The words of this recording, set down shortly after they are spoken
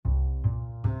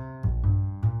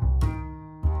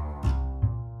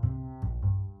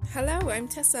Hello, I'm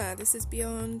Tessa. This is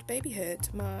Beyond Babyhood,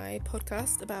 my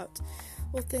podcast about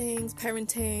all things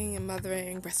parenting and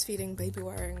mothering, breastfeeding, baby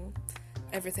wearing,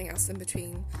 everything else in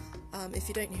between. If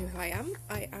you don't know who I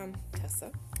am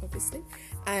Tessa, obviously,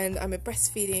 and I'm a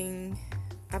breastfeeding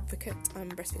advocate.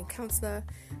 I'm a breastfeeding counsellor,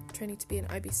 training to be an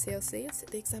IBCLC. I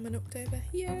sit the exam in October,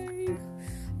 yay!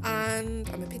 And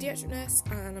I'm a paediatric nurse,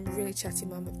 and I'm a really chatty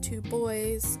mum of 2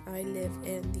 boys. I live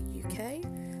in the UK,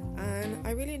 and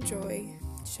I really enjoy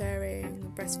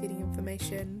sharing breastfeeding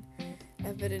information,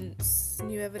 evidence,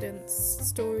 new evidence,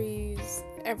 stories,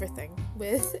 everything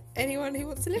with anyone who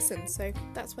wants to listen. So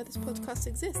that's why this podcast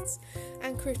exists.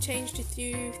 Anchor have changed a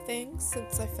few things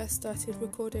since I first started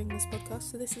recording this podcast,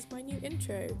 so this is my new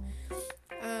intro.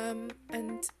 And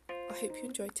I hope you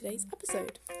enjoyed today's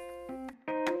episode.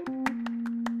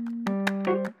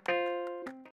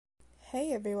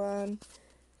 Hey everyone,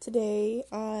 today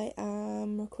I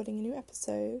am recording a new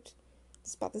episode.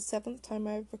 It's about the 7th time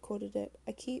I've recorded it.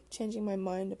 I keep changing my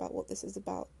mind about what this is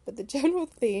about, but the general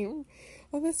theme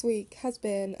of this week has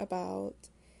been about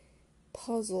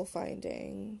puzzle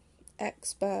finding,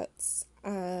 experts,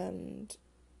 and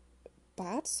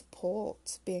bad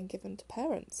support being given to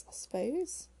parents, I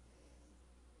suppose.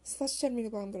 So that's generally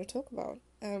what I'm going to talk about.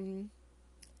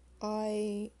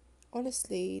 I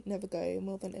honestly never go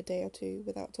more than a day or 2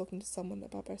 without talking to someone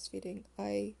about breastfeeding.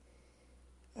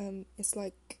 It's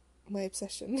like my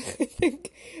obsession. I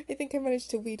think I managed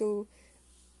to wheedle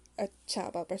a chat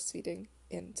about breastfeeding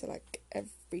into like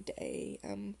every day.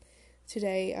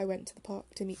 Today I went to the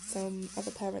park to meet some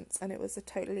other parents, and it was a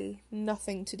totally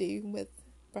nothing to do with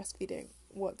breastfeeding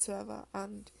whatsoever,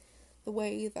 and the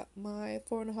way that my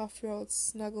 4.5-year-old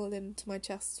snuggled into my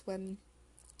chest when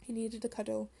he needed a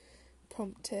cuddle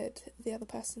prompted the other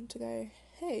person to go,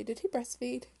 "Hey, did he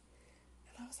breastfeed?"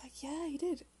 And I was like, "Yeah, he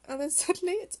did." And then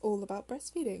suddenly it's all about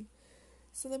breastfeeding.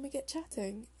 So then we get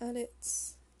chatting, and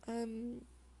it's always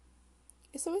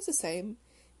the same.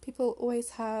 People always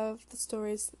have the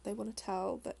stories that they want to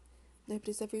tell that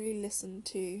nobody's ever really listened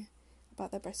to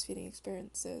about their breastfeeding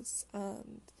experiences,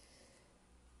 and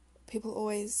people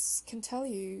always can tell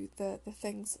you the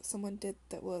things that someone did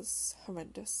that was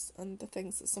horrendous and the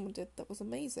things that someone did that was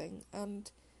amazing.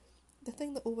 And the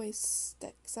thing that always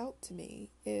sticks out to me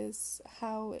is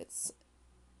how it's,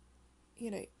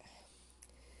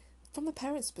 from the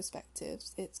parents' perspective,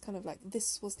 it's kind of like,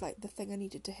 this was like the thing I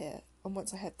needed to hear, and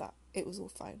once I heard that, it was all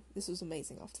fine. This was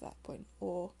amazing after that point.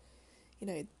 Or,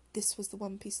 this was the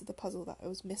one piece of the puzzle that I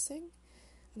was missing.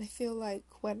 And I feel like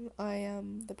when I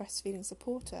am the breastfeeding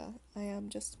supporter, I am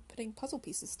just putting puzzle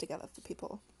pieces together for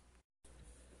people.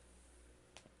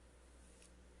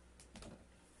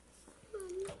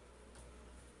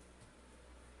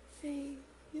 Hey,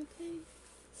 you okay?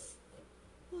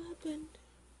 What happened?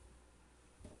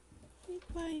 Why are you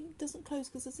crying? It doesn't close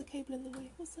because there's a cable in the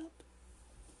way. What's up?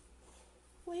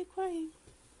 Why are you crying?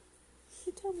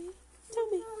 You tell me.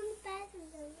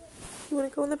 You want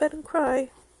to go on the bed and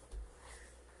cry?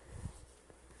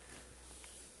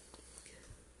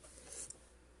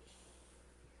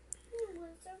 You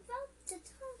was about to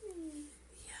tell me.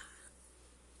 Yeah.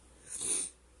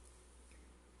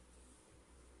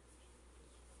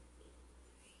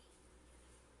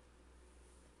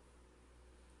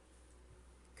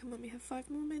 Come on, we have 5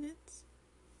 more minutes.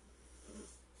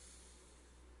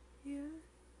 Yeah.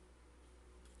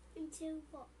 Until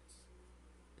what?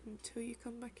 Until you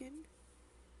come back in.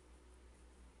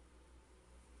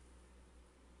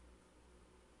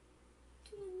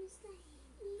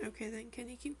 Okay then, can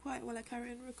you keep quiet while I carry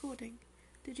on recording?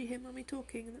 Did you hear Mummy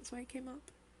talking and that's why I came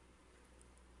up?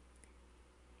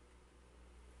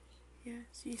 Yeah,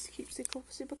 so you keep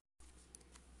super.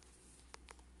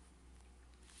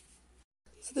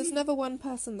 So there's never one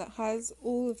person that has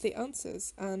all of the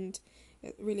answers, and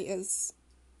it really is,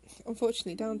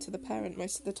 unfortunately, down to the parent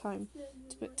most of the time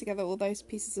to put together all those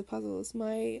pieces of puzzles.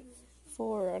 My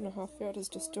 4.5-year-old has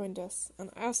just joined us, and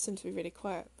I asked him to be really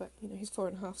quiet, but he's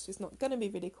 4.5, so he's not going to be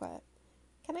really quiet.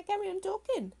 Can I carry on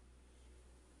talking?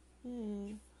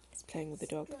 He's playing with the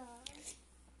dog.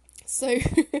 So,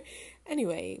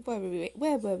 anyway, where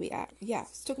were we at? Yeah, I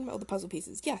was talking about all the puzzle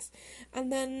pieces, yes.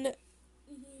 And then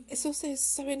it's also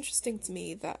so interesting to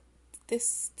me that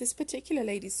this particular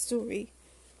lady's story,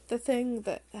 the thing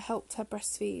that helped her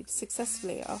breastfeed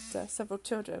successfully after several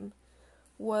children,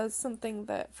 was something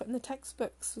that in the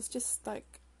textbooks was just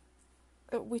like,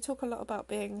 we talk a lot about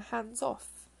being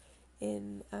hands-off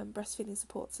in breastfeeding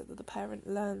support so that the parent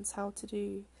learns how to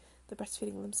do the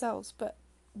breastfeeding themselves, but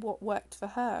what worked for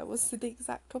her was the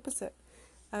exact opposite.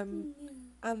 And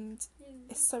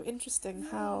it's so interesting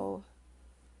how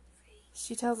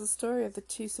she tells a story of the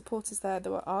two supporters there that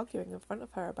were arguing in front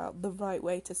of her about the right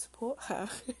way to support her.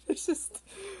 It's just,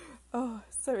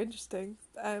 so interesting.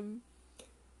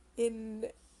 In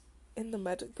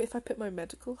the if I put my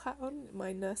medical hat on,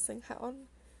 my nursing hat on,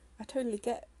 I totally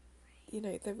get,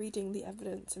 they're reading the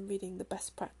evidence and reading the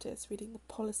best practice, reading the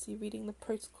policy, reading the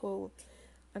protocol,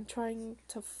 and trying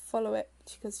to follow it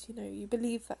because, you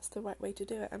believe that's the right way to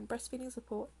do it. And breastfeeding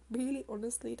support really,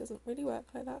 honestly, doesn't really work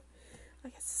like that. I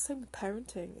guess it's the same with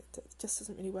parenting. It just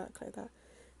doesn't really work like that.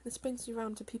 And this brings you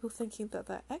around to people thinking that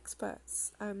they're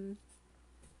experts.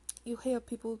 You'll hear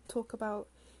people talk about,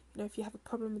 if you have a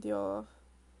problem with your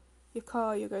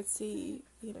car, you're going to see,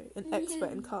 an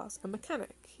expert in cars, a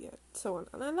mechanic, so on.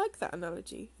 And I like that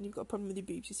analogy. And you've got a problem with your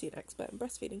boobs, you see an expert in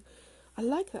breastfeeding. I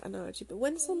like that analogy. But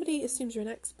when somebody assumes you're an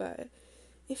expert,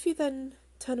 if you then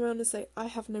turn around and say, I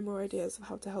have no more ideas of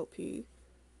how to help you,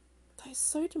 that is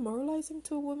so demoralising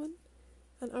to a woman.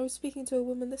 And I was speaking to a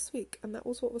woman this week, and that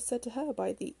was what was said to her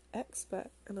by the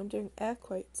expert, and I'm doing air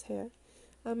quotes here.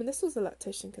 And this was a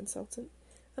lactation consultant,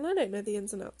 and I don't know the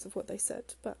ins and outs of what they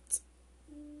said, but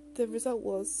the result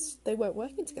was they weren't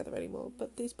working together anymore,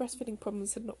 but these breastfeeding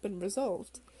problems had not been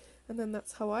resolved. And then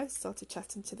that's how I started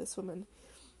chatting to this woman.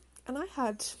 And I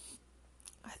had,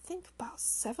 I think, about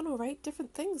 7 or 8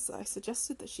 different things that I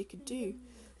suggested that she could do.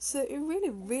 So it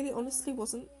really, really honestly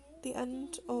wasn't the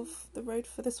end of the road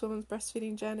for this woman's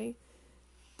breastfeeding journey.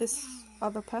 This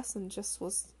other person just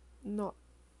was not,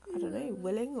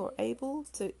 willing or able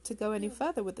to go any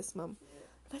further with this mum.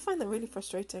 And I find that really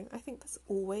frustrating. I think there's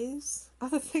always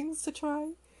other things to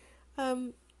try.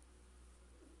 And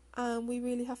we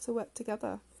really have to work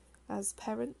together as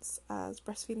parents, as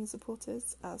breastfeeding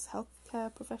supporters, as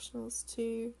healthcare professionals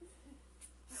to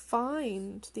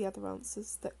find the other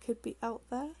answers that could be out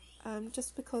there.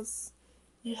 Just because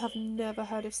you have never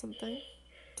heard of something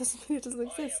doesn't mean it doesn't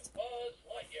exist.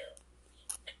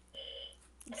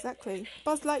 Exactly.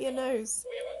 Buzz Lightyear knows.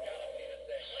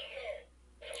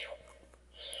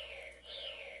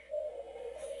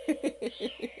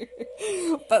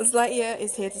 Buzz Lightyear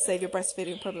is here to save your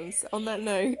breastfeeding problems. On that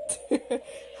note,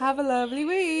 have a lovely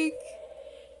week.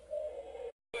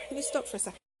 Can you stop for a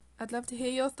second? I'd love to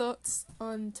hear your thoughts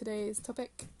on today's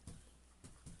topic.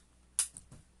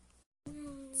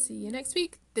 See you next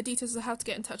week. The details of how to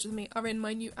get in touch with me are in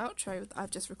my new outro that I've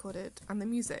just recorded, and the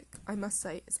music, I must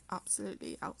say, is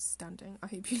absolutely outstanding. I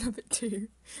hope you love it too.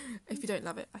 If you don't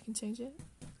love it, I can change it.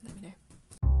 Let me know.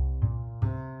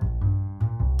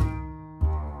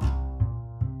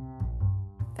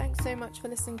 Thanks so much for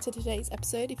listening to today's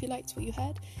episode. If you liked what you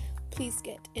heard, please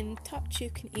get in touch. You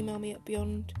can email me at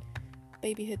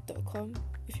beyondbabyhood.com.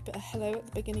 If you put a hello at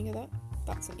the beginning of that,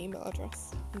 that's an email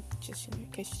address, just in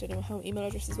case you don't know how email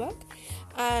addresses work.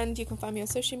 And you can find me on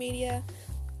social media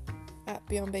at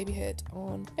Beyond Babyhood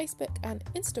on Facebook and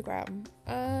Instagram.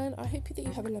 And I hope that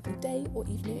you have a lovely day or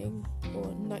evening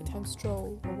or nighttime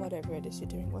stroll or whatever it is you're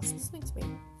doing whilst listening to me.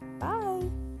 Bye!